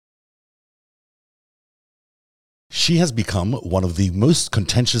She has become one of the most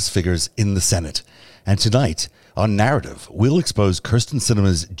contentious figures in the Senate. And tonight, on Narrative, we'll expose Kyrsten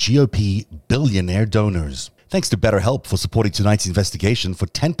Sinema's GOP billionaire donors. Thanks to BetterHelp for supporting tonight's investigation. For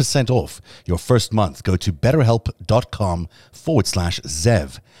 10% off your first month, go to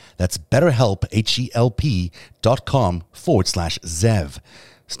betterhelp.com/Zev. That's BetterHelp, HELP.com/Zev.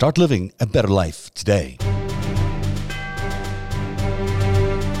 Start living a better life today.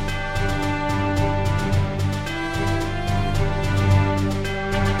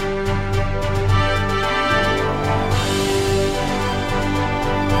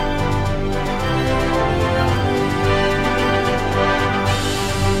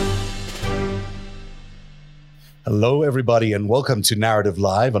 Hello, everybody, and welcome to Narrative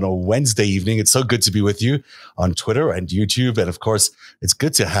Live on a Wednesday evening. It's so good to be with you on Twitter and YouTube. And of course, it's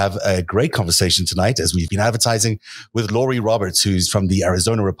good to have a great conversation tonight as we've been advertising with Laurie Roberts, who's from the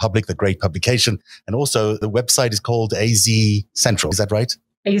Arizona Republic, the great publication. And also the website is called AZ Central. Is that right?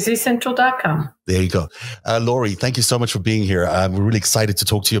 azcentral.com. There you go. Laurie, thank you so much for being here. We're really excited to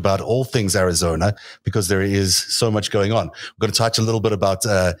talk to you about all things Arizona because there is so much going on. We're going to touch a little bit about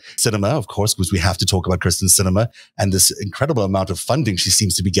Sinema, of course, because we have to talk about Kyrsten Sinema and this incredible amount of funding she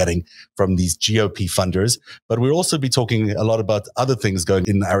seems to be getting from these GOP funders. But we'll also be talking a lot about other things going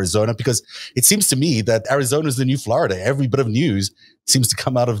in Arizona because it seems to me that Arizona is the new Florida. Every bit of news seems to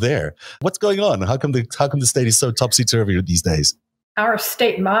come out of there. What's going on? How come the state is so topsy-turvy these days? Our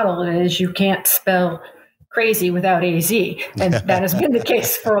state model is you can't spell crazy without AZ. And that has been the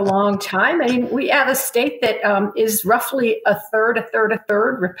case for a long time. I mean, we have a state that is roughly a third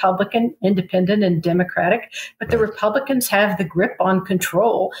Republican, independent, and Democratic. But the Republicans have the grip on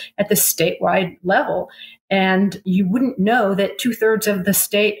control at the statewide level. And you wouldn't know that 2/3 of the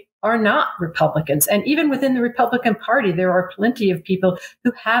state are not Republicans. And even within the Republican Party, there are plenty of people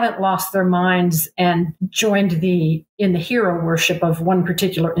who haven't lost their minds and joined in the hero worship of one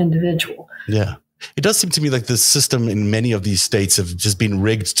particular individual. Yeah. It does seem to me like the system in many of these states have just been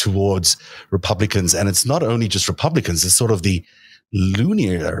rigged towards Republicans. And it's not only just Republicans, it's sort of the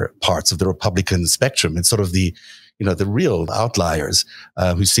loonier parts of the Republican spectrum. It's sort of the real outliers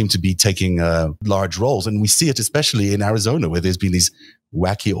who seem to be taking large roles. And we see it especially in Arizona, where there's been these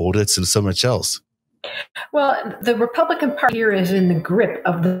wacky audits and so much else. Well, the Republican Party here is in the grip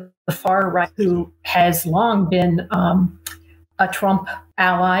of the far right, who has long been a Trump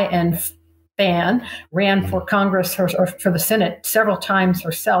ally and fan, ran for Congress or for the Senate several times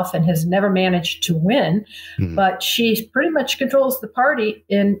herself and has never managed to win. But she pretty much controls the party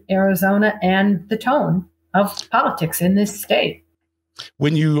in Arizona and the tone of politics in this state.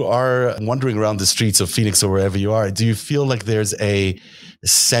 When you are wandering around the streets of Phoenix or wherever you are, do you feel like there's a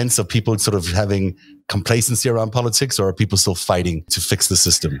sense of people sort of having complacency around politics, or are people still fighting to fix the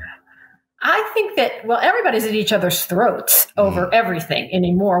system? I think that, everybody's at each other's throats over everything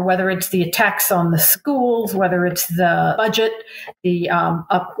anymore, whether it's the attacks on the schools, whether it's the budget,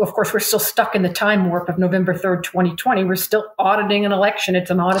 of course, we're still stuck in the time warp of November 3rd, 2020. We're still auditing an election.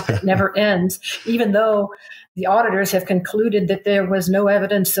 It's an audit that never ends, even though the auditors have concluded that there was no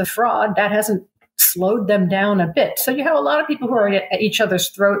evidence of fraud. That hasn't slowed them down a bit. So you have a lot of people who are at each other's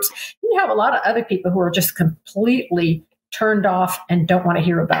throats. You have a lot of other people who are just completely turned off and don't want to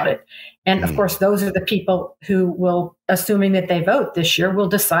hear about it. And of course, those are the people who will, assuming that they vote this year, will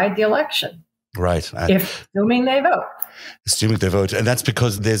decide the election. Right. Assuming they vote. Assuming they vote. And that's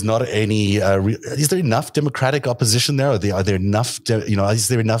because there's not any, is there enough Democratic opposition there? Are there enough, is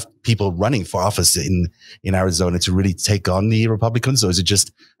there enough people running for office in Arizona to really take on the Republicans? Or is it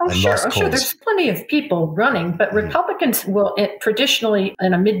just lost cause? Sure. There's plenty of people running, but Republicans will traditionally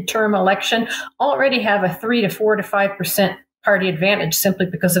in a midterm election already have a 3 to 4 to 5% party advantage simply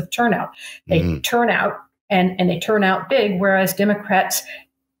because of turnout. They turn out and they turn out big, whereas Democrats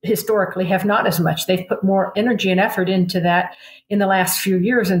historically have not as much. They've put more energy and effort into that in the last few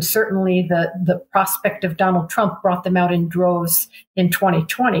years. And certainly the prospect of Donald Trump brought them out in droves in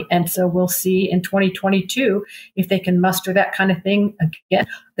 2020. And so we'll see in 2022 if they can muster that kind of thing again.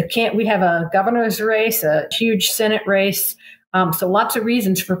 We have a governor's race, a huge Senate race. So lots of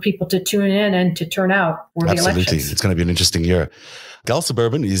reasons for people to tune in and to turn out for the elections. Absolutely. It's going to be an interesting year. Gal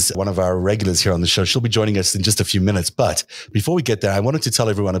Suburban is one of our regulars here on the show. She'll be joining us in just a few minutes. But before we get there, I wanted to tell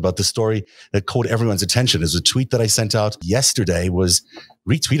everyone about the story that caught everyone's attention. It was a tweet that I sent out yesterday, was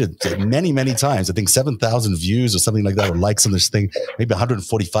retweeted many, many times. I think 7,000 views or something like that, or likes on this thing, maybe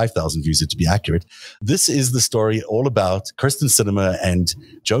 145,000 views to be accurate. This is the story all about Kyrsten Sinema and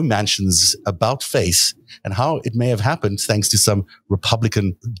Joe Manchin's about face and how it may have happened thanks to some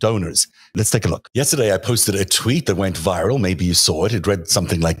Republican donors. Let's take a look. Yesterday, I posted a tweet that went viral. Maybe you saw it. It read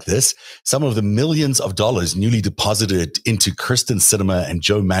something like this. Some of the millions of dollars newly deposited into Kyrsten Sinema and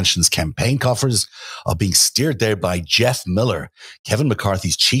Joe Manchin's campaign coffers are being steered there by Jeff Miller, Kevin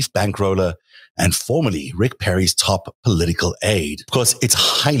McCarthy's chief bankroller, and formerly Rick Perry's top political aide. Of course, it's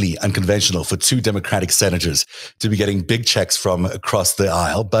highly unconventional for two Democratic senators to be getting big checks from across the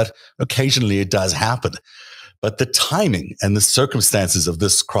aisle, but occasionally it does happen. But the timing and the circumstances of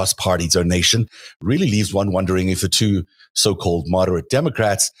this cross-party donation really leaves one wondering if the two so-called moderate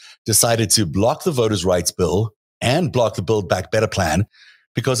Democrats decided to block the voters' rights bill and block the Build Back Better plan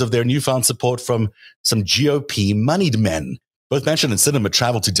because of their newfound support from some GOP moneyed men. Both Manchin and Sinema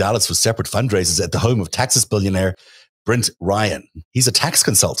traveled to Dallas for separate fundraisers at the home of Texas billionaire Brent Ryan. He's a tax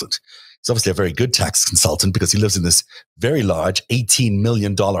consultant. He's obviously a very good tax consultant because he lives in this very large $18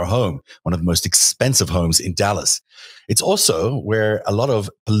 million home, one of the most expensive homes in Dallas. It's also where a lot of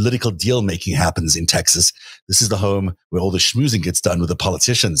political deal making happens in Texas. This is the home where all the schmoozing gets done with the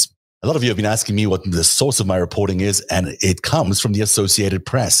politicians. A lot of you have been asking me what the source of my reporting is, and it comes from the Associated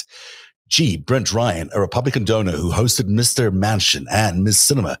Press. Brent Ryan, a Republican donor who hosted Mr. Manchin and Ms.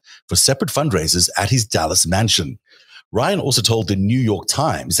 Sinema for separate fundraisers at his Dallas mansion. Ryan also told the New York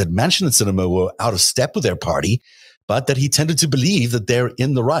Times that Manchin and Sinema were out of step with their party, but that he tended to believe that they're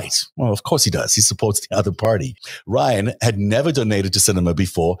in the right. Well, of course he does. He supports the other party. Ryan had never donated to Sinema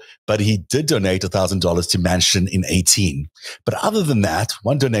before, but he did donate $1,000 to Manchin in 2018. But other than that,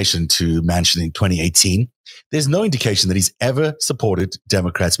 one donation to Manchin in 2018, there's no indication that he's ever supported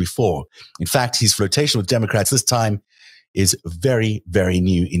Democrats before. In fact, his flirtation with Democrats this time is very, very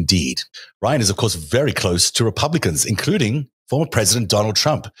new indeed. Ryan is, of course, very close to Republicans, including former President Donald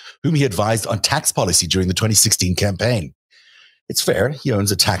Trump, whom he advised on tax policy during the 2016 campaign. It's fair. He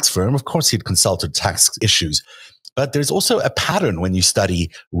owns a tax firm. Of course, he'd consulted tax issues. But there's also a pattern when you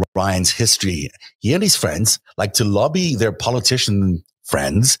study Ryan's history. He and his friends like to lobby their politician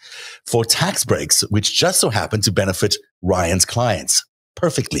friends for tax breaks, which just so happen to benefit Ryan's clients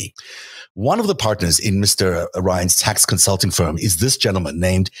perfectly. One of the partners in Mr. Ryan's tax consulting firm is this gentleman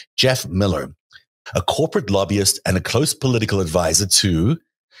named Jeff Miller, a corporate lobbyist and a close political advisor to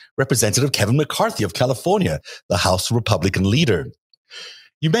Representative Kevin McCarthy of California, the House Republican leader.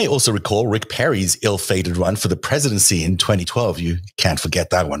 You may also recall Rick Perry's ill-fated run for the presidency in 2012. You can't forget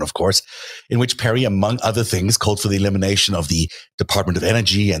that one, of course, in which Perry, among other things, called for the elimination of the Department of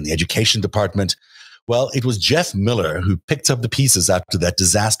Energy and the Education Department. Well, it was Jeff Miller who picked up the pieces after that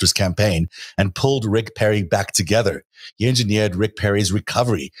disastrous campaign and pulled Rick Perry back together. He engineered Rick Perry's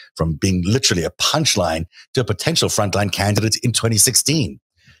recovery from being literally a punchline to a potential frontline candidate in 2016.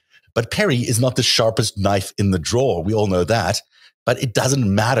 But Perry is not the sharpest knife in the drawer. We all know that. But it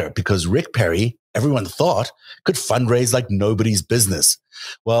doesn't matter because Rick Perry, everyone thought, could fundraise like nobody's business.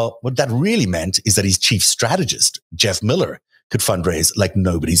 Well, what that really meant is that his chief strategist, Jeff Miller, could fundraise like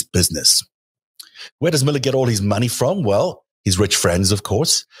nobody's business. Where does Miller get all his money from? Well, his rich friends, of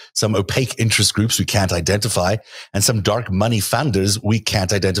course, some opaque interest groups we can't identify, and some dark money funders we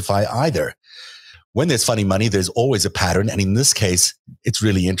can't identify either. When there's funny money, there's always a pattern. And in this case, it's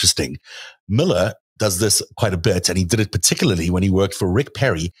really interesting. Miller does this quite a bit, and he did it particularly when he worked for Rick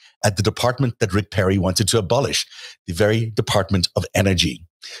Perry at the department that Rick Perry wanted to abolish, the very Department of Energy.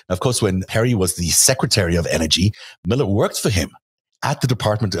 Now, of course, when Perry was the Secretary of Energy, Miller worked for him at the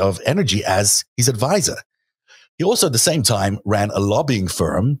Department of Energy as his advisor. He also at the same time ran a lobbying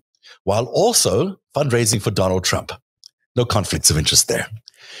firm while also fundraising for Donald Trump. No conflicts of interest there.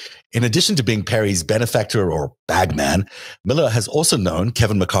 In addition to being Perry's benefactor or bagman, Miller has also known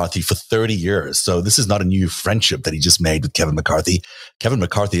Kevin McCarthy for 30 years. So this is not a new friendship that he just made with Kevin McCarthy. Kevin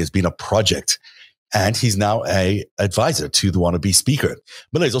McCarthy has been a project, and he's now an advisor to the wannabe speaker.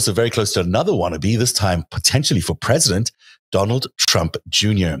 Miller is also very close to another wannabe, this time potentially for president, Donald Trump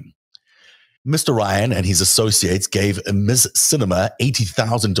Jr. Mr. Ryan and his associates gave Ms. Sinema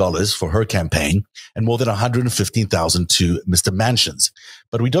 $80,000 for her campaign and more than $115,000 to Mr. Manchin's.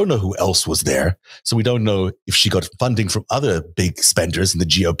 But we don't know who else was there. So we don't know if she got funding from other big spenders in the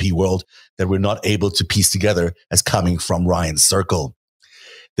GOP world that we're not able to piece together as coming from Ryan's circle.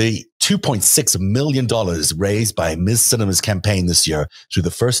 The $2.6 million raised by Ms. Sinema's campaign this year through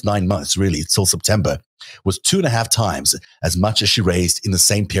the first 9 months, really, till September, was 2.5 times as much as she raised in the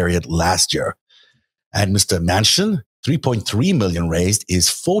same period last year. And Mr. Manchin, $3.3 million raised is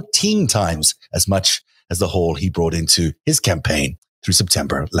 14 times as much as the whole he brought into his campaign through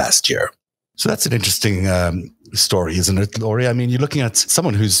September last year. So that's an interesting story, isn't it, Lori? I mean, you're looking at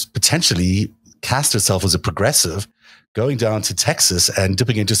someone who's potentially cast herself as a progressive, going down to Texas and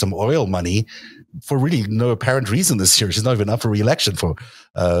dipping into some oil money for really no apparent reason this year. She's not even up for re-election for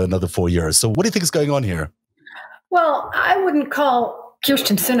another 4 years. So what do you think is going on here? Well, I wouldn't call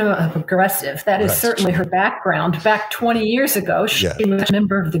Kyrsten Sinema a progressive. That is certainly her background. Back 20 years ago, she was a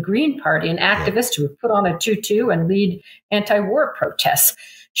member of the Green Party, an activist who would put on a tutu and lead anti-war protests.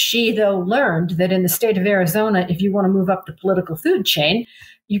 She, though, learned that in the state of Arizona, if you want to move up the political food chain,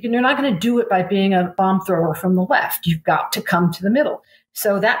 you're not going to do it by being a bomb thrower from the left. You've got to come to the middle.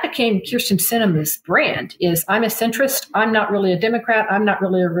 So that became Kyrsten Sinema's brand, is I'm a centrist. I'm not really a Democrat. I'm not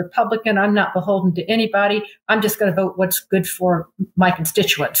really a Republican. I'm not beholden to anybody. I'm just going to vote what's good for my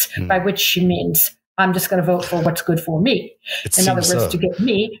constituents, by which she means I'm just going to vote for what's good for me. In other words, to get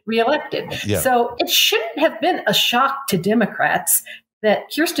me reelected. Yeah. So it shouldn't have been a shock to Democrats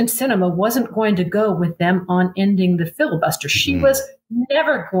that Kyrsten Sinema wasn't going to go with them on ending the filibuster. She was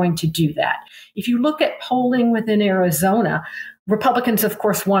never going to do that. If you look at polling within Arizona, Republicans, of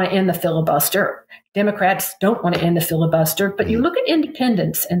course, want to end the filibuster. Democrats don't want to end the filibuster. But you look at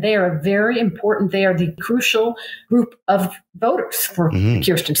independents, and they are very important. They are the crucial group of voters for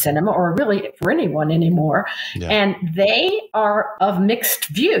Kyrsten Sinema, or really for anyone anymore. Yeah. And they are of mixed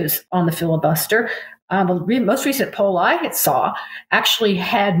views on the filibuster. The most recent poll I saw actually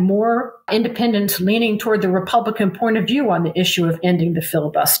had more independents leaning toward the Republican point of view on the issue of ending the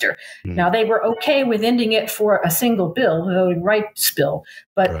filibuster. Now, they were okay with ending it for a single bill, the voting rights bill,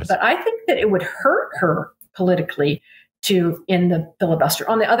 but I think that it would hurt her politically to end the filibuster.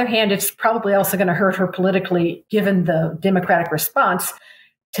 On the other hand, it's probably also going to hurt her politically, given the Democratic response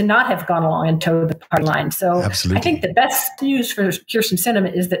to not have gone along and towed the party line. So absolutely. I think the best news for Kyrsten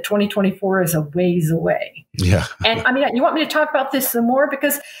Sinema is that 2024 is a ways away. Yeah. And I mean, you want me to talk about this some more?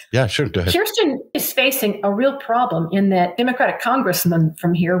 Because sure. Go ahead. Kyrsten is facing a real problem in that Democratic congressman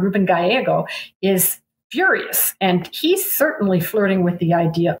from here, Ruben Gallego, is furious. And he's certainly flirting with the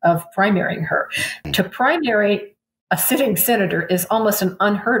idea of primarying her. To primary a sitting senator is almost an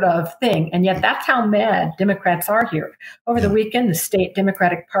unheard of thing. And yet that's how mad Democrats are here. Over the weekend, the state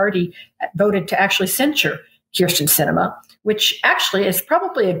Democratic Party voted to actually censure Kyrsten Sinema, which actually is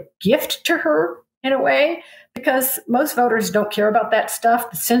probably a gift to her in a way, because most voters don't care about that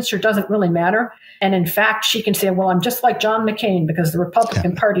stuff. The censure doesn't really matter. And in fact, she can say, well, I'm just like John McCain because the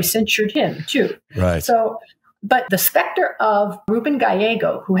Republican Party censured him too. Right. So, but the specter of Ruben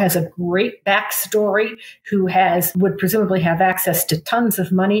Gallego, who has a great backstory, who would presumably have access to tons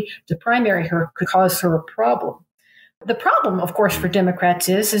of money to primary her, could cause her a problem. The problem, of course, for Democrats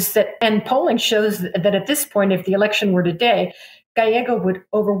is that, and polling shows that at this point, if the election were today, Gallego would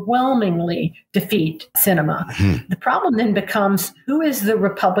overwhelmingly defeat Sinema. The problem then becomes, who is the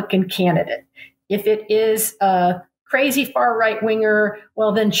Republican candidate? If it is a crazy far right winger,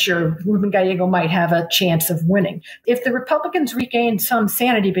 well, then sure, Ruben Gallego might have a chance of winning. If the Republicans regain some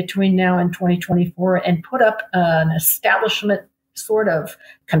sanity between now and 2024 and put up an establishment sort of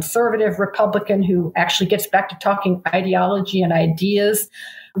conservative Republican who actually gets back to talking ideology and ideas,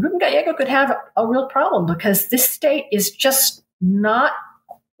 Ruben Gallego could have a real problem, because this state is just not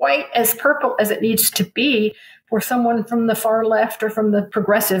quite as purple as it needs to be for someone from the far left or from the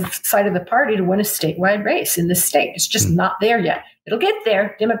progressive side of the party to win a statewide race in this state. It's just not there yet. It'll get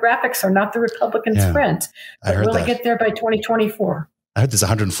there. Demographics are not the Republicans' friends. But will it get there by 2024? I heard there's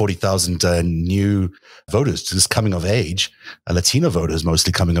 140,000 new voters just coming of age, Latino voters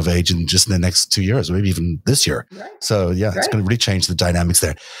mostly coming of age in just in the next 2 years, or maybe even this year. Right. So it's going to really change the dynamics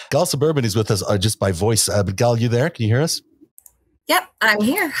there. Gal Suburban is with us just by voice. But Gal, you there? Can you hear us? Yep, I'm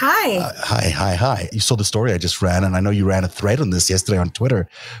here. Hi. Hi. You saw the story I just ran, and I know you ran a thread on this yesterday on Twitter.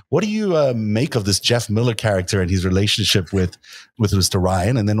 What do you make of this Jeff Miller character and his relationship with Mr.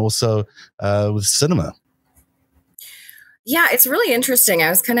 Ryan, and then also with Sinema? Yeah, it's really interesting. I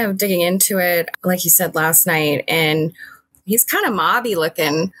was kind of digging into it, like you said last night, and he's kind of mobby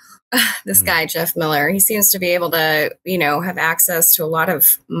looking. This guy, Jeff Miller, he seems to be able to, have access to a lot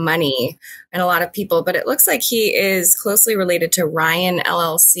of money and a lot of people, but it looks like he is closely related to Ryan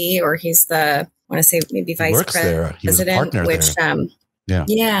LLC, or he's the, I want to say maybe vice president, which,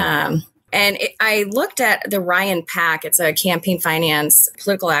 yeah. And I looked at the Ryan PAC. It's a campaign finance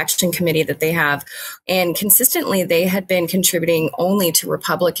political action committee that they have. And consistently, they had been contributing only to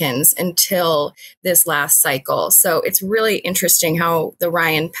Republicans until this last cycle. So it's really interesting how the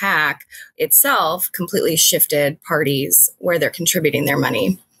Ryan PAC itself completely shifted parties where they're contributing their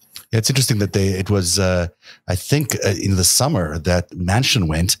money. Yeah, it's interesting that it was, I think, in the summer that Manchin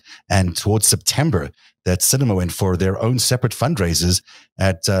went, and towards September, that Sinema went for their own separate fundraisers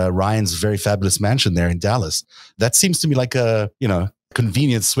at Ryan's very fabulous mansion there in Dallas. That seems to me like a,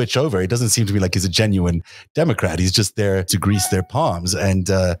 convenient switch over. It doesn't seem to me like he's a genuine Democrat. He's just there to grease their palms. And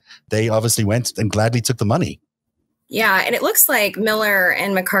they obviously went and gladly took the money. Yeah. And it looks like Miller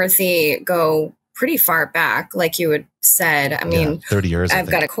and McCarthy go pretty far back, like you had said. I mean, 30 years. I've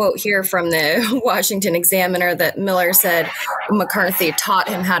got a quote here from the Washington Examiner that Miller said McCarthy taught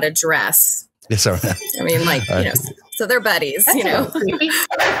him how to dress. Yes, sir. I mean, so they're buddies,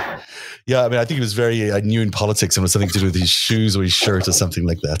 Yeah, I mean, I think he was very new in politics and was something to do with his shoes or his shirt or something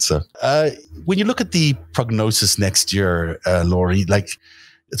like that. So when you look at the prognosis next year, Lori,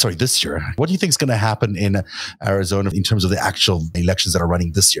 this year, what do you think is going to happen in Arizona in terms of the actual elections that are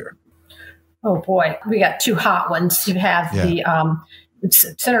running this year? Oh, boy. We got two hot ones. You have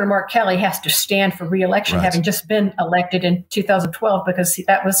Senator Mark Kelly has to stand for re-election, having just been elected in 2012 because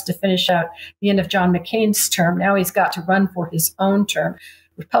that was to finish out the end of John McCain's term. Now he's got to run for his own term.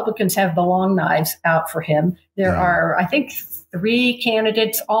 Republicans have the long knives out for him. There are, I think, 3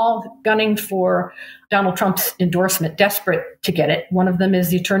 candidates all gunning for Donald Trump's endorsement, desperate to get it. One of them is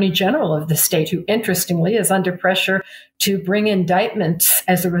the Attorney General of the state, who interestingly is under pressure to bring indictments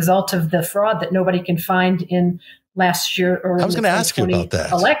as a result of the fraud that nobody can find in last year or I was going to ask you about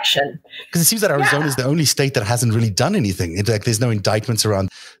that election. Because it seems that Arizona is the only state that hasn't really done anything. In fact, there's no indictments around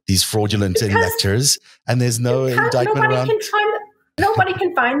these fraudulent electors, and there's no indictment around. Nobody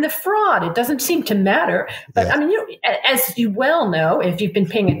can find the fraud. It doesn't seem to matter. But I mean, as you well know, if you've been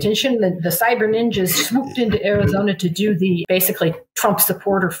paying attention, the cyber ninjas swooped into Arizona to do the basically Trump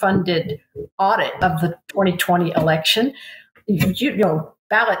supporter funded audit of the 2020 election.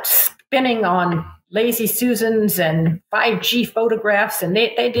 Ballots spinning on Lazy Susans and 5G photographs, and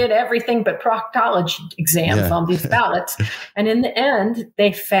they did everything but proctology exams on these ballots. And in the end,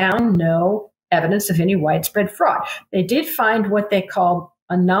 they found no evidence of any widespread fraud. They did find what they called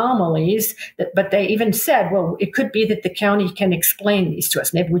anomalies, but they even said, well, it could be that the county can explain these to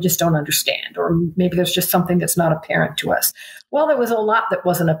us. Maybe we just don't understand, or maybe there's just something that's not apparent to us. Well, there was a lot that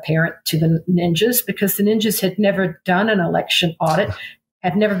wasn't apparent to the ninjas because the ninjas had never done an election audit,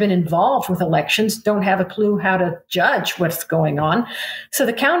 had never been involved with elections, don't have a clue how to judge what's going on. So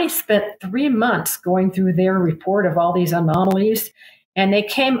the county spent 3 months going through their report of all these anomalies, and they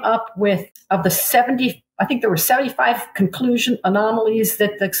came up with, of the 70, I think there were 75 conclusion anomalies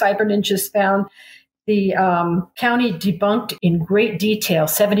that the cyber ninjas found. The county debunked in great detail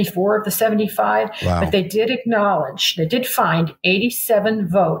 74 of the 75, but they did acknowledge, they did find 87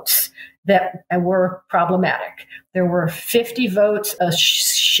 votes that were problematic. There were 50 votes, a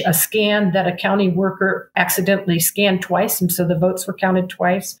scan that a county worker accidentally scanned twice, and so the votes were counted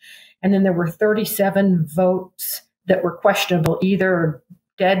twice. And then there were 37 votes that were questionable, either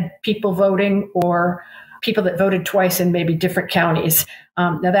dead people voting or people that voted twice in maybe different counties.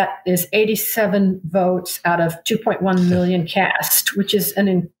 Now that is 87 votes out of 2.1 million cast, which is an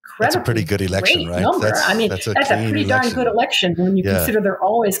incredibly That's a pretty good election, right? Number. That's a pretty darn good election when you consider there's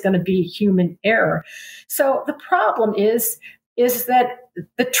always going to be human error. So the problem is that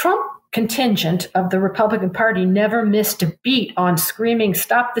the Trump contingent of the Republican Party never missed a beat on screaming,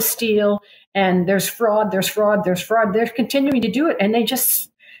 stop the steal, and there's fraud, there's fraud, there's fraud. They're continuing to do it, and they just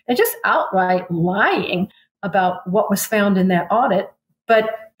outright lying about what was found in that audit. But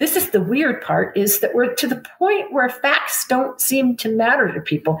this is the weird part, is that we're to the point where facts don't seem to matter to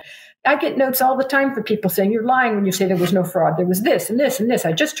people. I get notes all the time from people saying, you're lying when you say there was no fraud. There was this and this and this.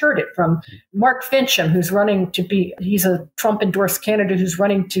 I just heard it from Mark Fincham, he's a Trump-endorsed candidate who's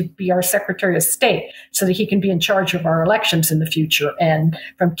running to be our Secretary of State so that he can be in charge of our elections in the future. And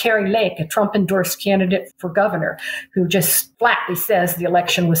from Carrie Lake, a Trump-endorsed candidate for governor, who just flatly says the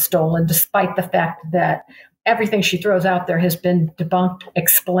election was stolen, despite the fact that everything she throws out there has been debunked,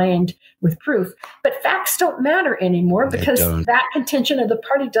 explained with proof. But facts don't matter anymore because that contingent of the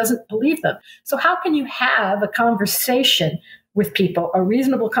party doesn't believe them. So how can you have a conversation with people, a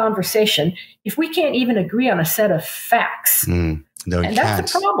reasonable conversation, if we can't even agree on a set of facts? And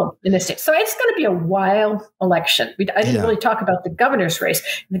that's the problem in this state. So it's going to be a wild election. I didn't really talk about the governor's race.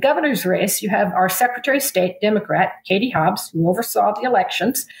 In the governor's race, you have our Secretary of State, Democrat, Katie Hobbs, who oversaw the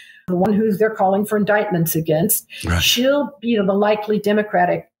elections, the one who they're calling for indictments against. Right. She'll be the likely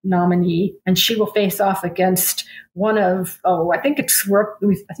Democratic nominee, and she will face off against one of, I think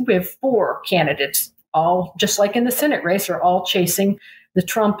we have 4 candidates, all just like in the Senate race, are all chasing the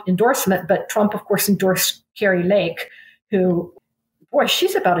Trump endorsement. But Trump, of course, endorsed Carrie Lake, who boy,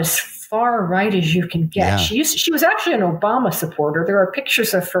 she's about as far right as you can get. Yeah. She was actually an Obama supporter. There are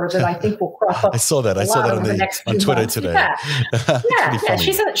pictures of her that I think will crop up. I saw that on Twitter today. Yeah, yeah.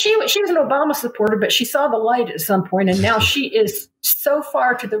 She was an Obama supporter, but she saw the light at some point, and now she is so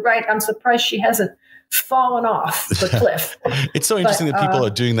far to the right. I'm surprised she hasn't fallen off the cliff. It's so interesting that people are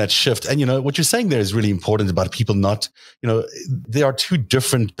doing that shift. And, what you're saying there is really important about people not, there are two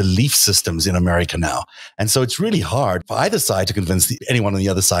different belief systems in America now. And so it's really hard for either side to convince anyone on the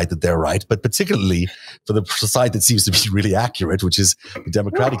other side that they're right, but particularly for the side that seems to be really accurate, which is the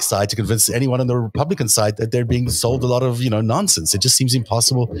Democratic side, to convince anyone on the Republican side that they're being sold a lot of, nonsense. It just seems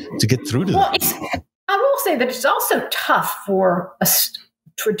impossible to get through to them. I will say that it's also tough for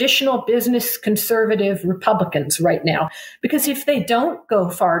traditional business conservative Republicans right now, because if they don't go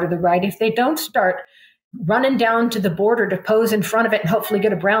far to the right, if they don't start running down to the border to pose in front of it and hopefully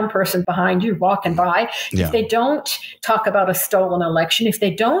get a brown person behind you walking by, if they don't talk about a stolen election, if they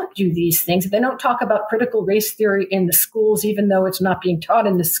don't do these things, if they don't talk about critical race theory in the schools, even though it's not being taught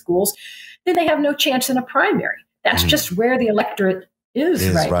in the schools, then they have no chance in a primary. That's just where the electorate is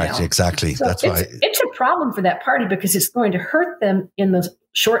right now. Exactly. So that's why it's a problem for that party, because it's going to hurt them in the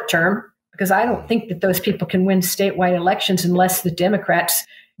short term, because I don't think that those people can win statewide elections unless the Democrats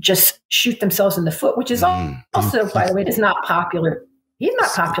just shoot themselves in the foot, which is also, by the way, is not popular. He's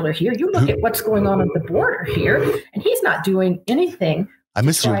not popular here. You look at what's going on at the border here, and he's not doing anything. I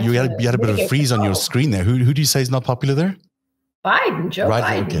missed you. You had a bit of a freeze on your screen there. Who do you say is not popular there? Joe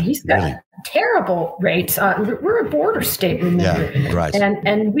Biden. Okay. He's got terrible rates. We're a border state, remember? Yeah, right.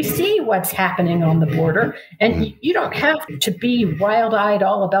 And we see what's happening on the border. And you don't have to be wild-eyed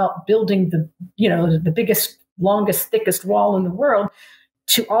all about building the biggest, longest, thickest wall in the world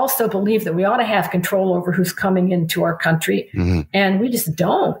to also believe that we ought to have control over who's coming into our country. And we just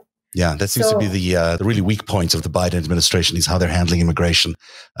don't. Yeah, that seems to be the really weak point of the Biden administration, is how they're handling immigration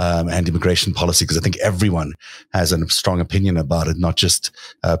and immigration policy, because I think everyone has a strong opinion about it, not just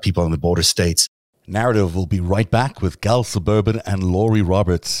people in the border states. Narrative will be right back with Gal Suburban and Laurie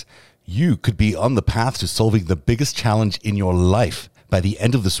Roberts. You could be on the path to solving the biggest challenge in your life by the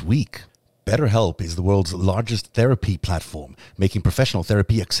end of this week. BetterHelp is the world's largest therapy platform, making professional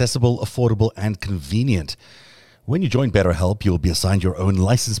therapy accessible, affordable, and convenient. When you join BetterHelp, you will be assigned your own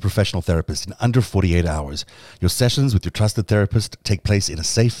licensed professional therapist in under 48 hours. Your sessions with your trusted therapist take place in a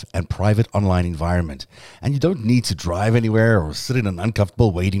safe and private online environment. And you don't need to drive anywhere or sit in an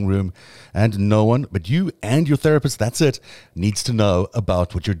uncomfortable waiting room. And no one but you and your therapist, that's it, needs to know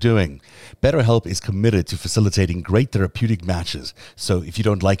about what you're doing. BetterHelp is committed to facilitating great therapeutic matches. So if you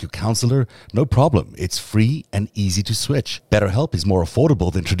don't like your counselor, no problem. It's free and easy to switch. BetterHelp is more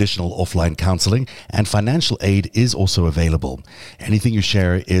affordable than traditional offline counseling, and financial aid is also available. Anything you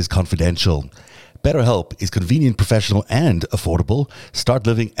share is confidential. BetterHelp is convenient, professional, and affordable. Start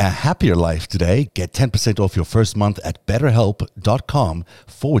living a happier life today. Get 10% off your first month at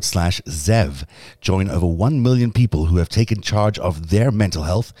betterhelp.com/Zev. Join over 1 million people who have taken charge of their mental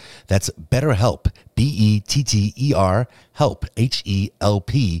health. That's BetterHelp, BETTER, help,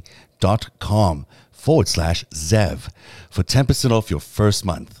 HELP.com/Zev for 10% off your first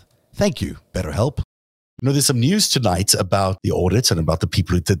month. Thank you, BetterHelp. There's some news tonight about the audit and about the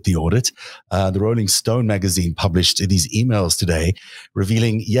people who did the audit. The Rolling Stone magazine published these emails today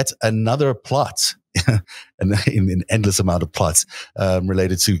revealing yet another plot, an endless amount of plots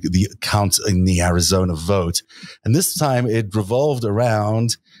related to the count in the Arizona vote. And this time it revolved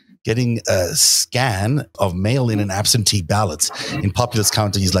around getting a scan of mail-in and absentee ballots in populous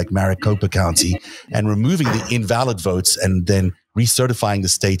counties like Maricopa County and removing the invalid votes and then recertifying the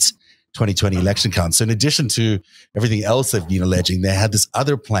state's 2020 election count. So in addition to everything else they've been alleging, they had this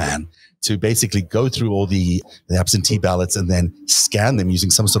other plan to basically go through all the absentee ballots and then scan them using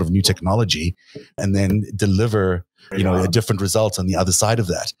some sort of new technology and then deliver, a different result on the other side of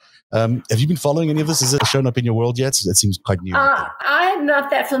that. Have you been following any of this? Has it shown up in your world yet? It seems quite new. I'm not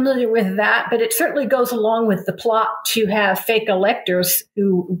that familiar with that, but it certainly goes along with the plot to have fake electors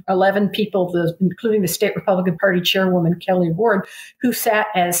 11 people, including the state Republican Party chairwoman, Kelly Ward, who sat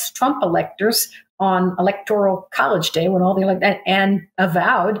as Trump electors on Electoral College Day when all the elected and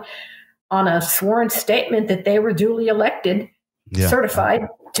avowed on a sworn statement that they were duly elected, certified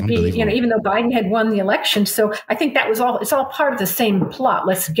to be, even though Biden had won the election. So I think that was all, it's all part of the same plot.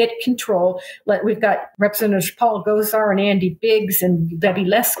 Let's get control. We've got Representatives Paul Gosar and Andy Biggs and Debbie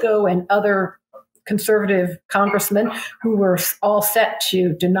Lesko and other conservative congressmen who were all set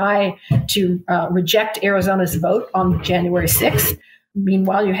to reject Arizona's vote on January 6th.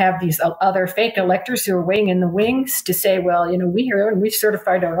 Meanwhile, you have these other fake electors who are waiting in the wings to say, well, we here and we've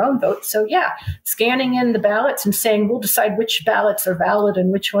certified our own votes. So yeah, scanning in the ballots and saying we'll decide which ballots are valid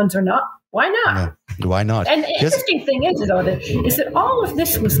and which ones are not. Why not? Yeah, why not? And the interesting thing is, though, that all of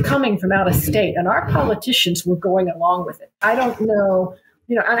this was coming from out of state, and our politicians were going along with it. I don't know,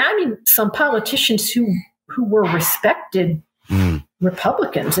 and I mean some politicians who were respected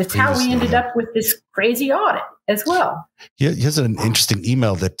Republicans. It's how we ended up with this crazy audit as well. Here's an interesting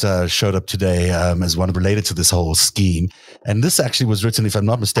email that showed up today as one related to this whole scheme. And this actually was written, if I'm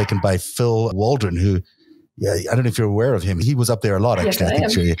not mistaken, by Phil Waldron, who, I don't know if you're aware of him. He was up there a lot, actually. Yes, I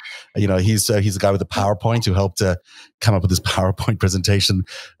think he's the guy with the PowerPoint who helped come up with this PowerPoint presentation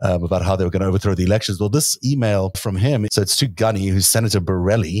about how they were going to overthrow the elections. Well, this email from him, so it's to Gunny, who's Senator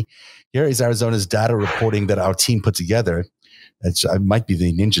Borelli. Here is Arizona's data reporting that our team put together. It might be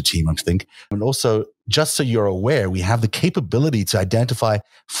the ninja team, I think. And also, just so you're aware, we have the capability to identify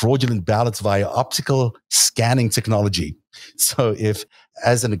fraudulent ballots via optical scanning technology. So if,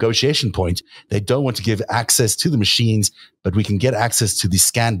 as a negotiation point, they don't want to give access to the machines, but we can get access to the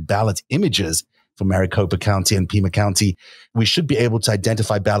scanned ballot images from Maricopa County and Pima County, we should be able to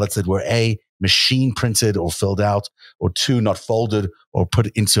identify ballots that were A, machine printed or filled out, or 2, not folded or put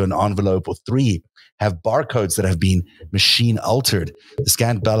into an envelope, or 3, have barcodes that have been machine altered. The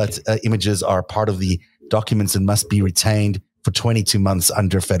scanned ballot images are part of the documents and must be retained for 22 months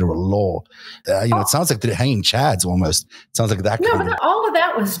under federal law. It sounds like they're hanging chads almost. It sounds like that. No, but all of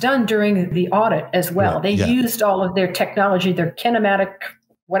that was done during the audit as well. They used all of their technology, their kinematic,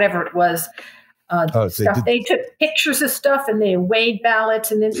 whatever it was, stuff. They took pictures of stuff and they weighed ballots.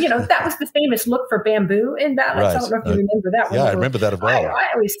 And then, that was the famous look for bamboo in ballots. Right. I don't know if you remember that one. Yeah, I remember that as well. I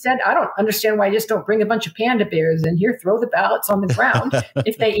always said, I don't understand why you just don't bring a bunch of panda bears in here, throw the ballots on the ground.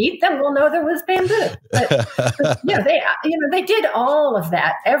 If they eat them, we'll know there was bamboo. But they did all of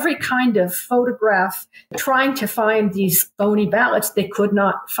that. Every kind of photograph, trying to find these phony ballots, they could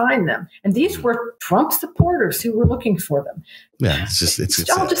not find them. And these were Trump supporters who were looking for them. Yeah, it's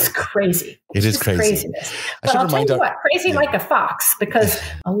all just crazy. It is crazy. Craziness. But I'll tell you what, crazy like a fox, because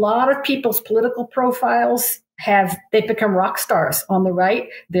a lot of people's political profiles they've become rock stars on the right.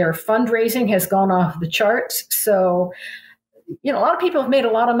 Their fundraising has gone off the charts. So, a lot of people have made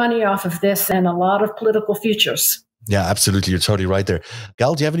a lot of money off of this and a lot of political futures. Yeah, absolutely. You're totally right there.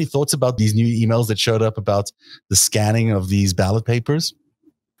 Gal, do you have any thoughts about these new emails that showed up about the scanning of these ballot papers?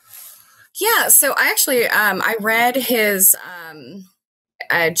 Yeah, so I actually, I read his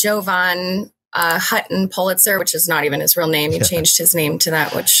Jovan Hutton Pulitzer, which is not even his real name. He changed his name to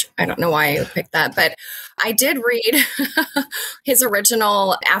that, which I don't know why he picked that. But I did read his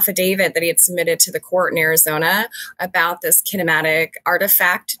original affidavit that he had submitted to the court in Arizona about this kinematic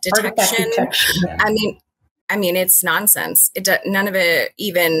artifact detection. Yeah. I mean, it's nonsense. None of it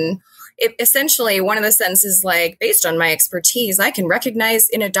even... essentially, one of the sentences like, based on my expertise, I can recognize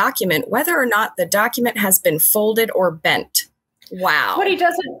in a document whether or not the document has been folded or bent. Wow. What a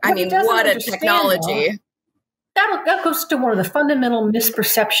technology. That goes to one of the fundamental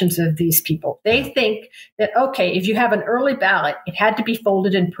misperceptions of these people. They think that, okay, if you have an early ballot, it had to be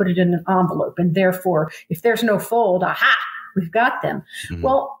folded and put it in an envelope. And therefore, if there's no fold, aha, we've got them. Mm-hmm.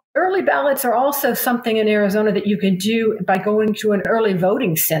 Well, early ballots are also something in Arizona that you can do by going to an early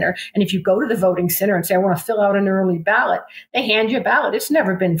voting center. And if you go to the voting center and say, I want to fill out an early ballot, they hand you a ballot. It's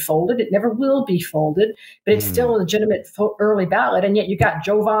never been folded. It never will be folded, but it's still a legitimate early ballot. And yet you got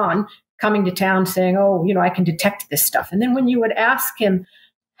Jovan coming to town saying, I can detect this stuff. And then when you would ask him,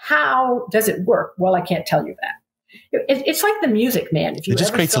 how does it work? Well, I can't tell you that. It's like the Music Man. If you it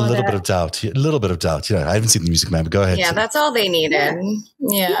just creates a little bit of doubt. I haven't seen the Music Man, but go ahead. Yeah, that's all they needed.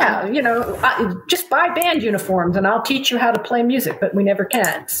 Yeah. Just buy band uniforms and I'll teach you how to play music, but we never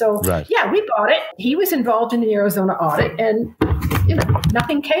can. So, we bought it. He was involved in the Arizona audit and,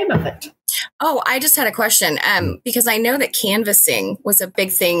 nothing came of it. Oh, I just had a question because I know that canvassing was a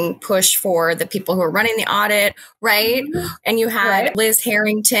big thing push for the people who were running the audit, right? Mm-hmm. And you had Liz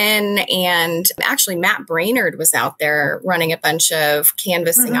Harrington and actually Matt Brainerd was out there running a bunch of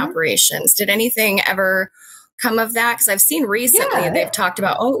canvassing operations. Did anything ever come of that? Because I've seen recently they've talked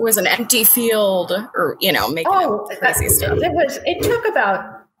about, it was an empty field or, making crazy stuff. It took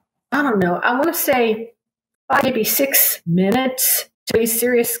about, I don't know, I want to say 5, maybe 6 minutes to raise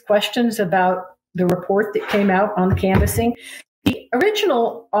serious questions about the report that came out on the canvassing. The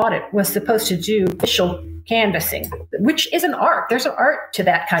original audit was supposed to do official canvassing, which is an art. There's an art to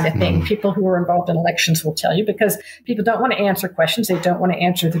that kind of thing. People who are involved in elections will tell you, because people don't want to answer questions. They don't want to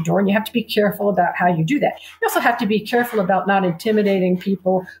answer the door. And you have to be careful about how you do that. You also have to be careful about not intimidating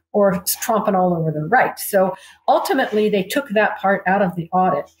people or tromping all over their rights. So ultimately, they took that part out of the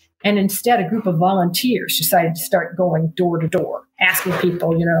audit. And instead, a group of volunteers decided to start going door to door, asking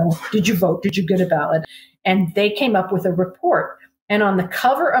people, did you vote? Did you get a ballot? And they came up with a report. And on the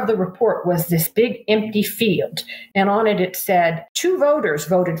cover of the report was this big empty field. And on it said, 2 voters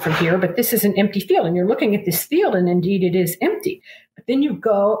voted for here, but this is an empty field. And you're looking at this field, and indeed it is empty. But then you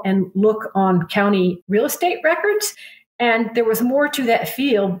go and look on county real estate records, and there was more to that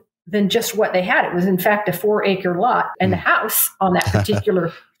field than just what they had. It was, in fact, a 4-acre lot. And the house on that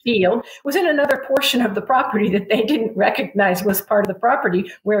particular field was in another portion of the property that they didn't recognize was part of the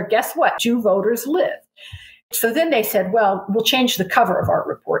property, where, guess what? 2 voters live. So then they said, well, we'll change the cover of our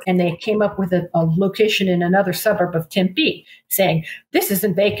report. And they came up with a location in another suburb of Tempe, saying, this is a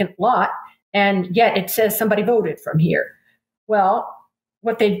vacant lot, and yet it says somebody voted from here. Well,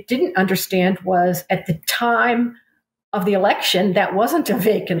 what they didn't understand was, at the time of the election, that wasn't a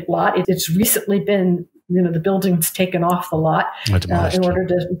vacant lot. It's recently been, the building's taken off the lot in order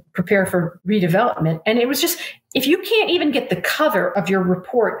to prepare for redevelopment. And it was just, if you can't even get the cover of your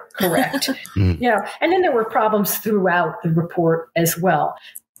report correct, and then there were problems throughout the report as well.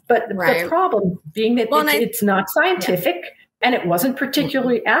 But the problem being that it's not scientific, and it wasn't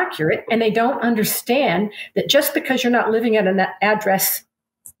particularly accurate, and they don't understand that just because you're not living at an address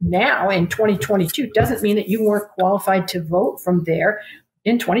now in 2022 doesn't mean that you weren't qualified to vote from there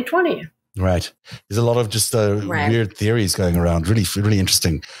in 2020. Right. There's a lot of just weird theories going around. Really, really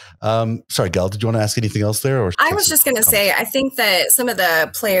interesting. Sorry, Gal, did you want to ask anything else there? Or I was just going to say, I think that some of the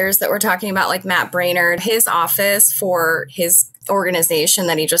players that we're talking about, like Matt Brainerd, his office for his organization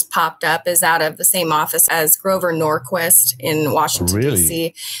that he just popped up is out of the same office as Grover Norquist in Washington,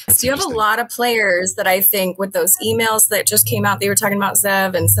 D.C. So you have a lot of players that I think, with those emails that just came out, they were talking about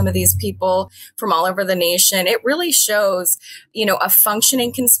Zev and some of these people from all over the nation. It really shows, a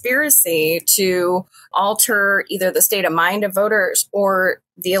functioning conspiracy to alter either the state of mind of voters or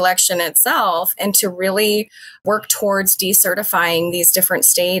the election itself, and to really work towards decertifying these different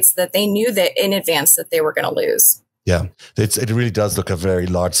states that they knew that in advance that they were going to lose. Yeah, it really does look a very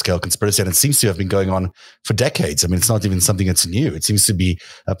large-scale conspiracy, and it seems to have been going on for decades. I mean, it's not even something that's new. It seems to be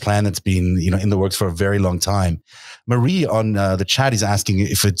a plan that's been, in the works for a very long time. Marie on the chat is asking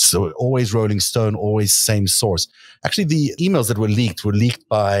if it's always Rolling Stone, always same source. Actually, the emails that were leaked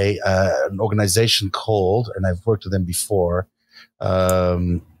by an organization called, and I've worked with them before,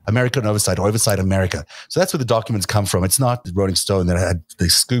 American Oversight, or Oversight America. So that's where the documents come from. It's not Rolling Stone that had the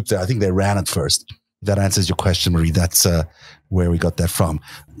scoop there. I think they ran it first. That answers your question, Marie. That's where we got that from.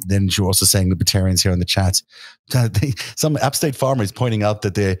 Then you're also saying libertarians here in the chat. Some upstate farmer is pointing out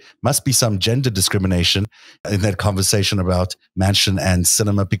that there must be some gender discrimination in that conversation about Manchin and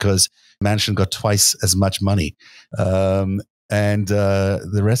Sinema, because Manchin got twice as much money. And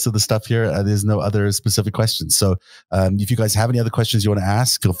the rest of the stuff here, there's no other specific questions. So if you guys have any other questions you want to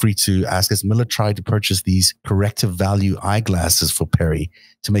ask, feel free to ask us. Miller tried to purchase these corrective value eyeglasses for Perry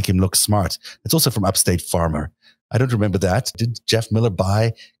to make him look smart. It's also from Upstate Farmer. I don't remember that. Did Jeff Miller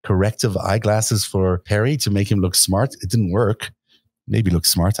buy corrective eyeglasses for Perry to make him look smart? It didn't work. Maybe look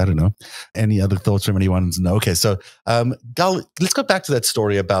smart. I don't know. Any other thoughts from anyone? No. Okay. So, Gal, let's go back to that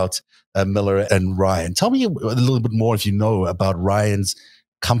story about Miller and Ryan. Tell me a little bit more, if you know, about Ryan's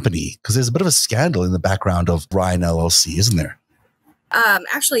company, because there's a bit of a scandal in the background of Ryan LLC, isn't there?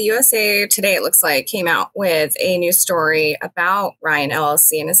 Actually, USA Today, it looks like, came out with a new story about Ryan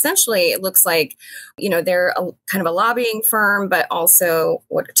LLC. And essentially, it looks like, they're kind of a lobbying firm, but also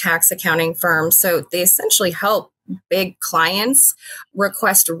a tax accounting firm. So they essentially help big clients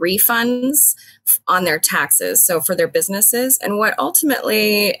request refunds on their taxes, so for their businesses. And what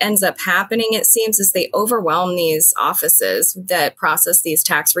ultimately ends up happening, it seems, is they overwhelm these offices that process these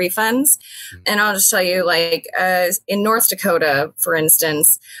tax refunds. And I'll just tell you, like in North Dakota, for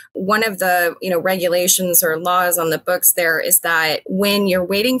instance, one of the regulations or laws on the books there is that when you're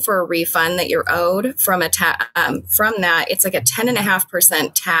waiting for a refund that you're owed from from that, it's like a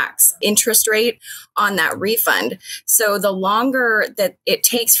 10.5% tax interest rate on that refund. So the longer that it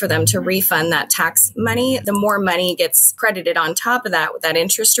takes for them to refund that tax money, the more money gets credited on top of that with that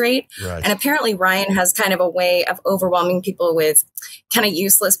interest rate. Right. And apparently Ryan has kind of a way of overwhelming people with kind of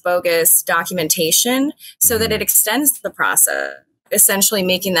useless, bogus documentation so that it extends the process. essentially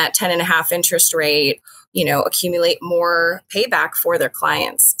making that 10.5 interest rate, accumulate more payback for their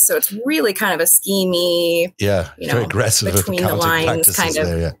clients. So it's really kind of a schemey, very aggressive between the lines kind of.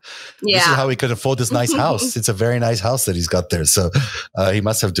 There, This is how he could afford this nice house. It's a very nice house that he's got there. So he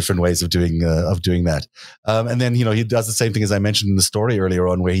must have different ways of doing that. And then, he does the same thing as I mentioned in the story earlier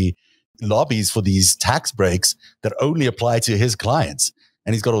on, where he lobbies for these tax breaks that only apply to his clients.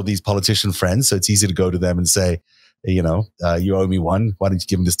 And he's got all these politician friends. So it's easy to go to them and say, you owe me one. Why don't you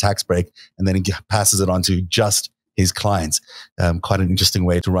give him this tax break? And then he passes it on to just his clients. Quite an interesting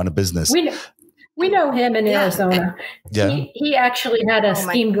way to run a business. We know him in Arizona. Yeah. He actually had a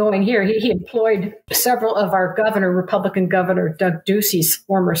scheme going here. He employed several of our Republican Governor Doug Ducey's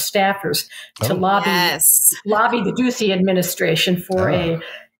former staffers to lobby the Ducey administration for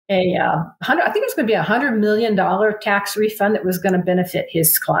I think it was going to be $100 million tax refund that was going to benefit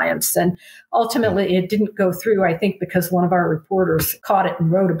his clients. And ultimately it didn't go through, I think, because one of our reporters caught it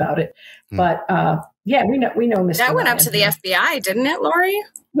and wrote about it. But we know Mr. That went Ryan. up to the FBI, didn't it, Lori?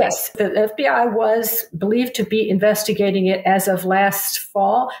 Yes, the FBI was believed to be investigating it as of last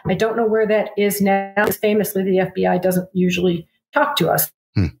fall. I don't know where that is now. Famously, the FBI doesn't usually talk to us.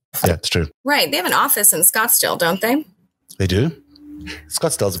 Yeah, it's true. Right. They have an office in Scottsdale, don't they? They do?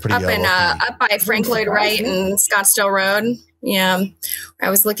 Scottsdale's a pretty up by Frank Lloyd Wright and Scottsdale Road. Yeah,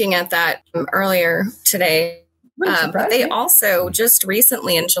 I was looking at that earlier today. But they also just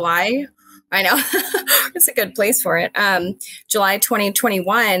recently in July, I know it's a good place for it. July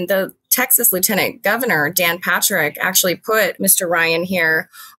 2021, the Texas Lieutenant Governor Dan Patrick actually put Mr. Ryan here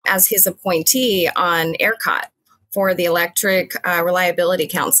as his appointee on ERCOT for the Electric Reliability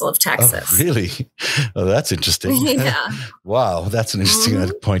Council of Texas. Oh, really? Oh, that's interesting. Yeah. Wow, that's an interesting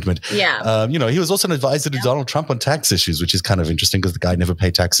appointment. Yeah. He was also an advisor to Donald Trump on tax issues, which is kind of interesting because the guy never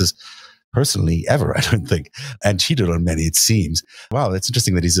paid taxes personally ever, I don't think, and cheated on many, it seems. Wow, that's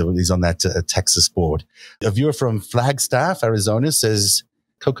interesting that he's on that Texas board. A viewer from Flagstaff, Arizona says,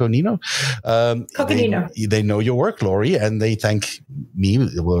 Coconino. They know your work, Lori, and they thank me,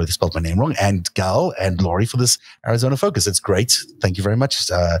 well, they spelled my name wrong, and Gal and Lori for this Arizona focus. It's great. Thank you very much,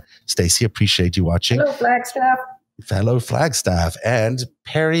 Stacey. Appreciate you watching. Hello, Flagstaff. Fellow Flagstaff. And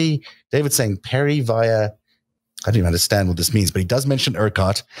Perry, David saying Perry via, I don't even understand what this means, but he does mention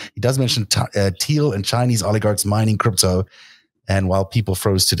ERCOT. He does mention Thiel and Chinese oligarchs mining crypto, and while people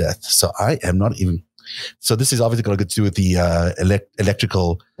froze to death. So I am not even... So this is obviously going to do with the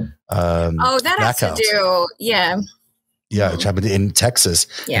electrical that has to do, which happened in Texas.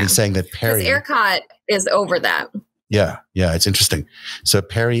 Yeah. And he's saying that Perry... ERCOT is over that. Yeah, it's interesting. So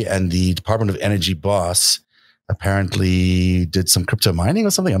Perry and the Department of Energy boss apparently did some crypto mining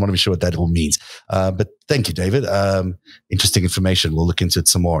or something. I'm not even sure what that all means. But thank you, David. Interesting information. We'll look into it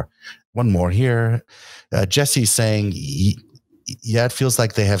some more. One more here. Jesse's saying... it feels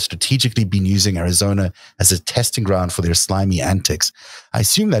like they have strategically been using Arizona as a testing ground for their slimy antics. I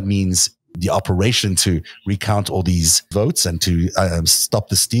assume that means the operation to recount all these votes and to stop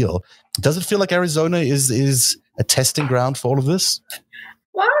the steal. Does it feel like Arizona is a testing ground for all of this?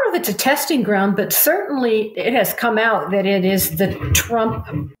 Well, I don't know if it's a testing ground, but certainly it has come out that it is the Trump,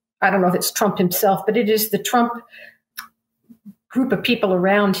 I don't know if it's Trump himself, but it is the Trump group of people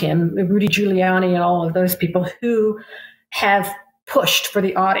around him, Rudy Giuliani and all of those people who have pushed for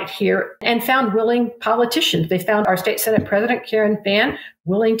the audit here and found willing politicians. They found our state Senate President, Karen Fann,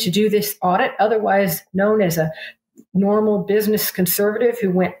 willing to do this audit, otherwise known as a normal business conservative who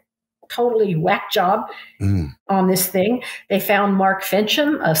went totally whack job on this thing. They found Mark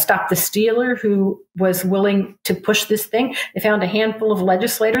Finchem, a Stop the Stealer, who was willing to push this thing. They found a handful of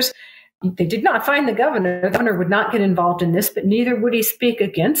legislators. They did not find the governor. The governor would not get involved in this, but neither would he speak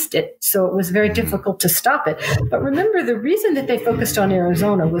against it. So it was very difficult to stop it. But remember, the reason that they focused on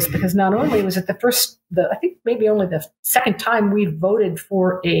Arizona was because not only was it I think maybe only the second time we voted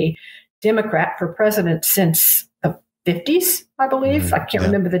for a Democrat for president since the 50s, I believe. I can't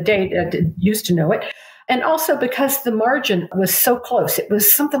remember the date. I used to know it. And also because the margin was so close. It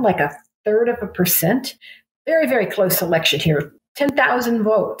was something like 1/3%. Very, very close election here. 10,000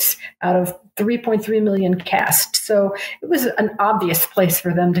 votes out of 3.3 million cast. So it was an obvious place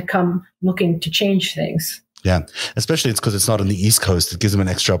for them to come looking to change things. Yeah, especially it's because it's not on the East Coast. It gives them an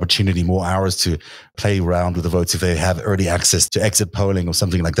extra opportunity, more hours to play around with the votes if they have early access to exit polling or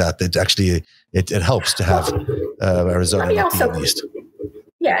something like that. It actually, it helps to have Arizona not be on the East.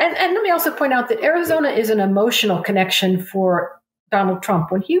 Yeah, and let me also point out that Arizona is an emotional connection for Donald Trump.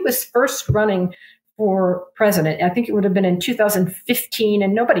 When he was first running for president, I think it would have been in 2015,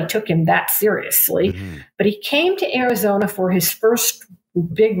 and nobody took him that seriously. But he came to Arizona for his first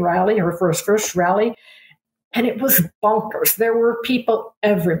big rally, or for his first rally, And it was bonkers. There were people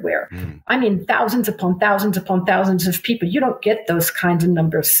everywhere. I mean, thousands upon thousands upon thousands of people. You don't get those kinds of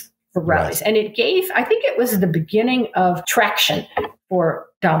numbers for rallies. Right. And it gave, I think it was the beginning of traction for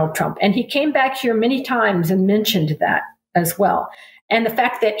Donald Trump. And he came back here many times and mentioned that as well. And the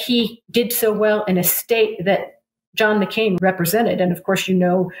fact that he did so well in a state that John McCain represented. And of course, you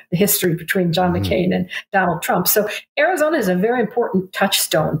know the history between John McCain and Donald Trump. So Arizona is a very important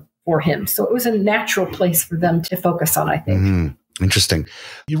touchstone for him. So it was a natural place for them to focus on, I think. Interesting.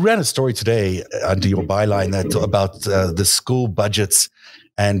 You ran a story today under your byline that about the school budgets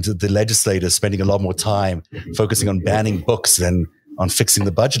and the legislators spending a lot more time focusing on banning books than on fixing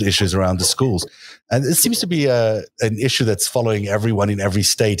the budget issues around the schools. And it seems to be an issue that's following everyone in every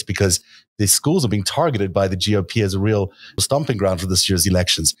state because the schools are being targeted by the GOP as a real stomping ground for this year's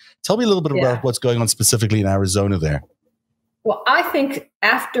elections. Tell me a little bit about what's going on specifically in Arizona there. Well, I think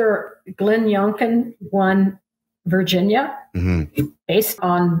after Glenn Youngkin won Virginia, based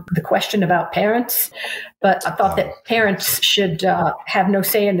on the question about parents, but I thought that parents should have no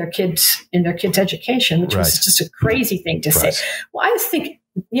say in their kids' education, which was just a crazy thing to say. Well, I just think,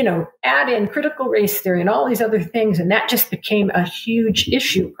 add in critical race theory and all these other things, and that just became a huge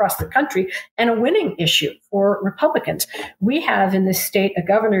issue across the country and a winning issue for Republicans. We have in this state a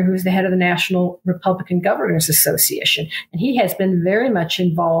governor who's the head of the National Republican Governors Association, and he has been very much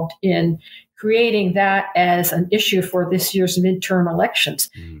involved in creating that as an issue for this year's midterm elections.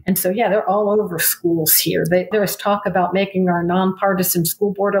 And so, they're all over schools here. There is talk about making our nonpartisan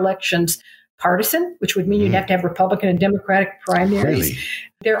school board elections partisan, which would mean you'd have to have Republican and Democratic primaries. Really?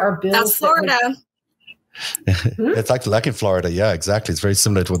 There are bills. That's Florida. It's like in Florida. Yeah, exactly. It's very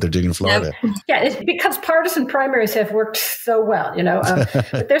similar to what they're doing in Florida. Yeah, it's because partisan primaries have worked so well,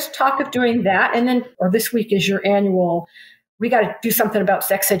 but there's talk of doing that. And then, or this week is your annual, we got to do something about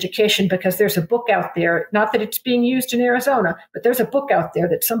sex education because there's a book out there, not that it's being used in Arizona, but there's a book out there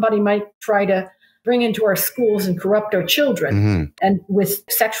that somebody might try to bring into our schools and corrupt our children and with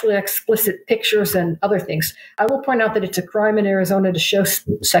sexually explicit pictures and other things. I will point out that it's a crime in Arizona to show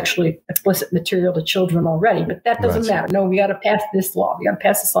sexually explicit material to children already, but that doesn't matter. No, we got to pass this law.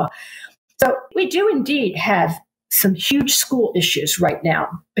 So we do indeed have some huge school issues right now.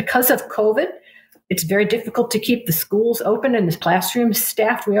 Because of COVID, it's very difficult to keep the schools open and the classrooms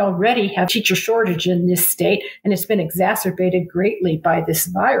staffed. We already have teacher shortage in this state, and it's been exacerbated greatly by this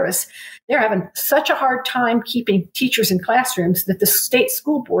virus. They're having such a hard time keeping teachers in classrooms that the state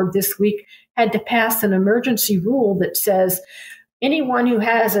school board this week had to pass an emergency rule that says anyone who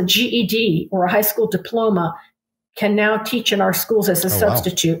has a GED or a high school diploma can now teach in our schools as a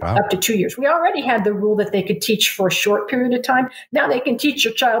substitute up to 2 years. We already had the rule that they could teach for a short period of time. Now they can teach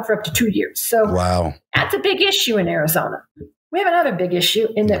your child for up to 2 years. So that's a big issue in Arizona. We have another big issue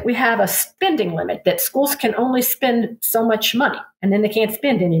in that we have a spending limit that schools can only spend so much money and then they can't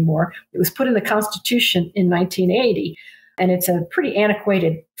spend anymore. It was put in the Constitution in 1980, and it's a pretty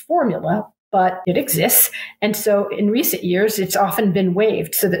antiquated formula, but it exists. And so in recent years, it's often been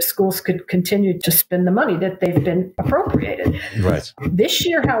waived so that schools could continue to spend the money that they've been appropriated. Right. This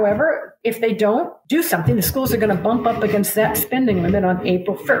year, however, if they don't do something, the schools are going to bump up against that spending limit on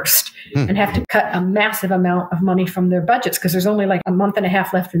April 1st and have to cut a massive amount of money from their budgets because there's only like a month and a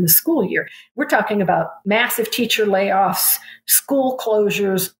half left in the school year. We're talking about massive teacher layoffs, school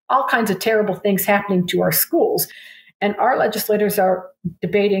closures, all kinds of terrible things happening to our schools. And our legislators are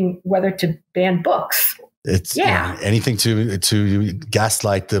debating whether to ban books. It's anything to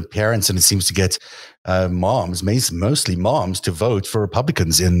gaslight the parents, and it seems to get mostly moms, to vote for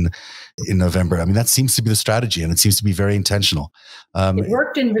Republicans in November. I mean, that seems to be the strategy, and it seems to be very intentional. It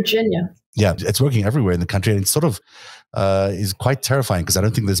worked in Virginia. Yeah, it's working everywhere in the country, and it sort of is quite terrifying because I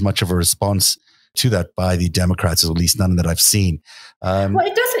don't think there's much of a response to that by the Democrats, or at least none that I've seen. Well,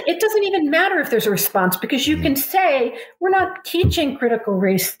 it doesn't even matter if there's a response because you can say we're not teaching critical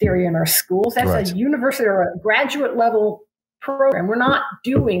race theory in our schools. That's a university or a graduate level program. We're not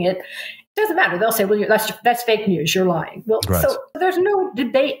doing it. It doesn't matter. They'll say, well, that's fake news. You're lying. Well, so there's no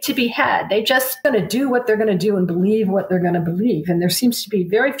debate to be had. They're just going to do what they're going to do and believe what they're going to believe. And there seems to be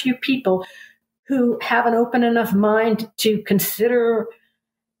very few people who have an open enough mind to consider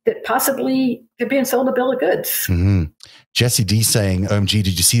that possibly they're being sold a bill of goods. Jesse D saying, OMG,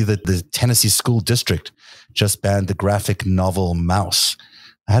 did you see that the Tennessee School District just banned the graphic novel Mouse?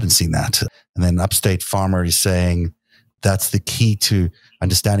 I hadn't seen that. And then Upstate Farmer is saying that's the key to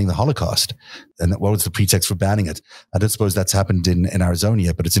understanding the Holocaust. And what was the pretext for banning it? I don't suppose that's happened in Arizona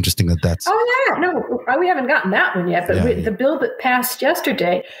yet, but it's interesting that that's... Oh, yeah. No, we haven't gotten that one yet. But the bill that passed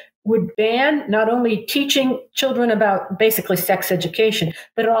yesterday would ban not only teaching children about basically sex education,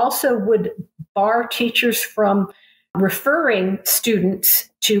 but it also would bar teachers from referring students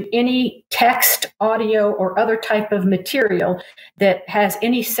to any text, audio, or other type of material that has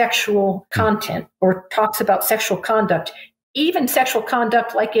any sexual content or talks about sexual conduct. Even sexual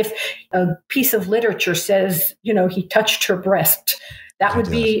conduct, like if a piece of literature says, he touched her breast, that would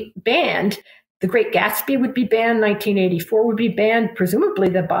be banned. The Great Gatsby would be banned. 1984 would be banned. Presumably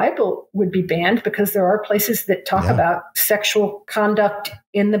the Bible would be banned because there are places that talk about sexual conduct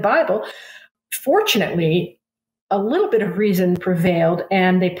in the Bible. Fortunately, a little bit of reason prevailed,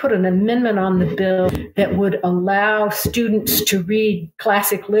 and they put an amendment on the bill that would allow students to read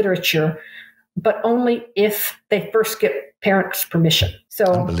classic literature, but only if they first get parents' permission. So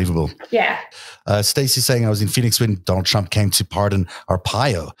unbelievable. Yeah. Stacey saying, I was in Phoenix when Donald Trump came to pardon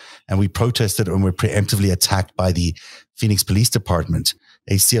Arpaio, and we protested and were preemptively attacked by the Phoenix Police Department.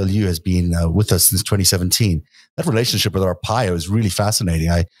 ACLU has been with us since 2017. That relationship with Arpaio is really fascinating.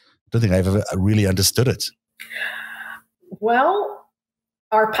 I don't think I've ever really understood it. Well,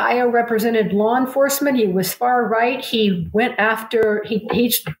 Arpaio represented law enforcement. He was far right. He went after,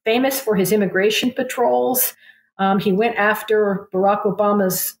 he's famous for his immigration patrols. He went after Barack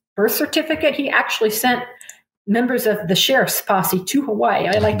Obama's birth certificate. He actually sent members of the sheriff's posse to Hawaii.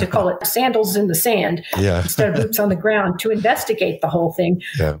 I like to call it sandals in the sand instead of boots on the ground to investigate the whole thing.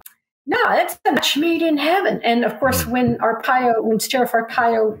 Yeah. No, it's a match made in heaven. And of course, when Sheriff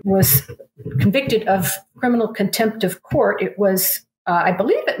Arpaio was convicted of criminal contempt of court, it was, I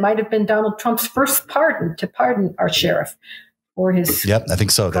believe it might have been Donald Trump's first pardon to pardon our sheriff for his Yep, I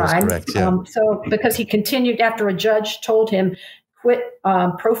think so. That was correct. Yeah. So because he continued after a judge told him, quit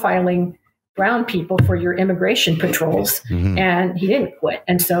profiling brown people for your immigration patrols, and he didn't quit.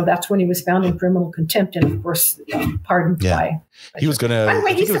 And so that's when he was found in criminal contempt and, of course, pardoned by. He was going to. By the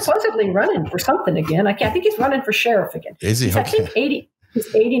way, he's supposedly running for something again. I think he's running for sheriff again. Is he? He's, I think 80.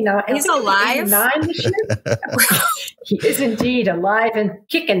 He's 89. He's alive. 89 this year. He is indeed alive and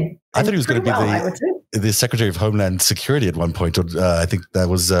kicking. I thought he was going to be the Secretary of Homeland Security at one point. I think that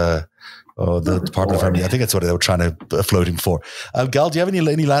was the Department of Army. I think that's what they were trying to float him for. Gal, do you have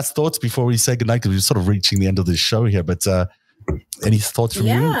any last thoughts before we say goodnight? Because we're sort of reaching the end of this show here, but any thoughts from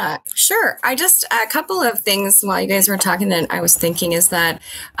you? Yeah, sure. A couple of things while you guys were talking that I was thinking is that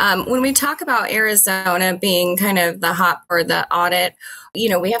when we talk about Arizona being kind of the hot or the audit,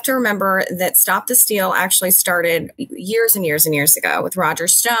 we have to remember that Stop the Steal actually started years and years and years ago with Roger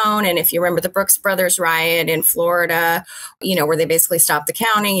Stone. And if you remember the Brooks Brothers riot in Florida, where they basically stopped the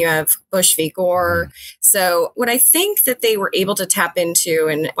counting, you have Bush v. Gore. So what I think that they were able to tap into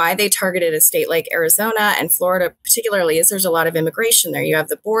and why they targeted a state like Arizona and Florida particularly is there's a lot of immigration there. You have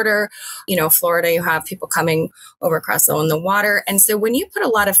the border, Florida, you have people coming over across the water. And so when you put a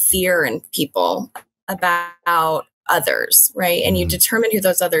lot of fear in people about others, right? And you determine who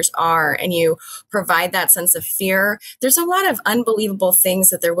those others are and you provide that sense of fear. There's a lot of unbelievable things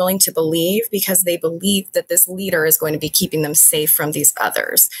that they're willing to believe because they believe that this leader is going to be keeping them safe from these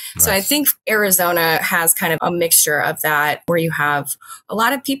others. Right. So I think Arizona has kind of a mixture of that where you have a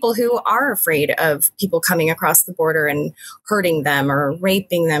lot of people who are afraid of people coming across the border and hurting them or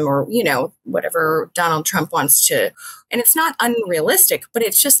raping them or, whatever Donald Trump wants to. And it's not unrealistic, but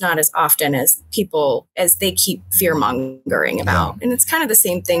it's just not as often as people, as they keep fear mongering about. And it's kind of the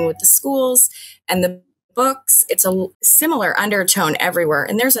same thing with the schools and the books. It's a similar undertone everywhere.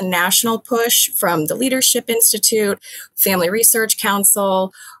 And there's a national push from the Leadership Institute, Family Research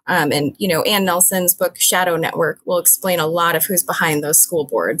Council, and, Ann Nelson's book, Shadow Network, will explain a lot of who's behind those school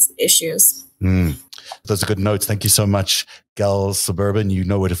boards issues. Those are good notes. Thank you so much, Gal Suburban. You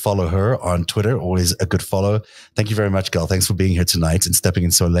know where to follow her on Twitter. Always a good follow. Thank you very much, Gal. Thanks for being here tonight and stepping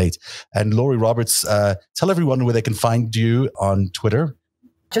in so late. And Lori Roberts, tell everyone where they can find you on Twitter.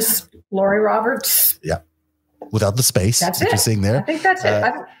 Just Lori Roberts. Yeah. Without the space. That's it. You're seeing there. I think that's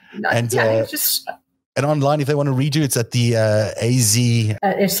it. And online, if they want to read you, it's at the AZ.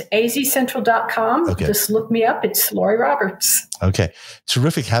 It's azcentral.com. Okay. Just look me up. It's Lori Roberts. Okay.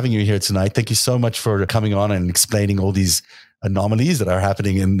 Terrific having you here tonight. Thank you so much for coming on and explaining all these anomalies that are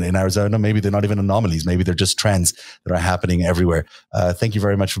happening in Arizona. Maybe they're not even anomalies. Maybe they're just trends that are happening everywhere. Thank you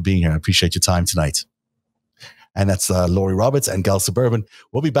very much for being here. I appreciate your time tonight. And that's Lori Roberts and Gal Suburban.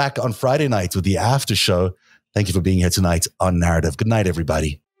 We'll be back on Friday night with the after show. Thank you for being here tonight on Narrative. Good night,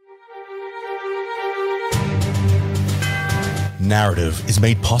 everybody. Narrative is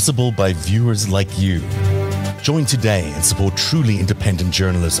made possible by viewers like you. Join today and support truly independent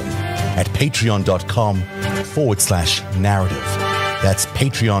journalism at patreon.com/narrative. That's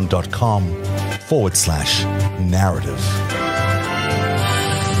patreon.com/narrative.